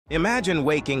Imagine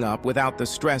waking up without the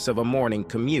stress of a morning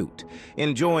commute,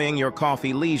 enjoying your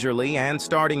coffee leisurely and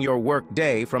starting your work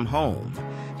day from home.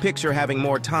 Picture having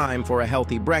more time for a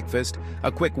healthy breakfast,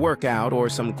 a quick workout, or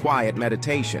some quiet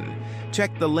meditation.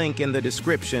 Check the link in the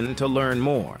description to learn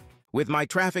more. With My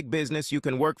Traffic Business, you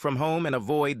can work from home and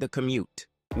avoid the commute.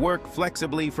 Work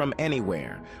flexibly from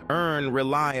anywhere, earn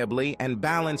reliably, and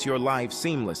balance your life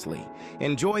seamlessly.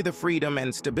 Enjoy the freedom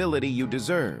and stability you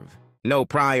deserve. No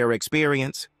prior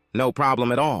experience? No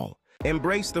problem at all.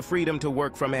 Embrace the freedom to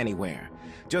work from anywhere.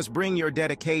 Just bring your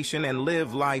dedication and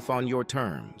live life on your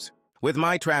terms. With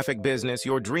My Traffic Business,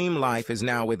 your dream life is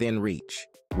now within reach.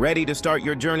 Ready to start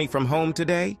your journey from home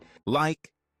today?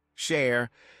 Like, share,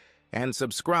 and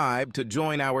subscribe to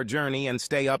join our journey and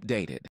stay updated.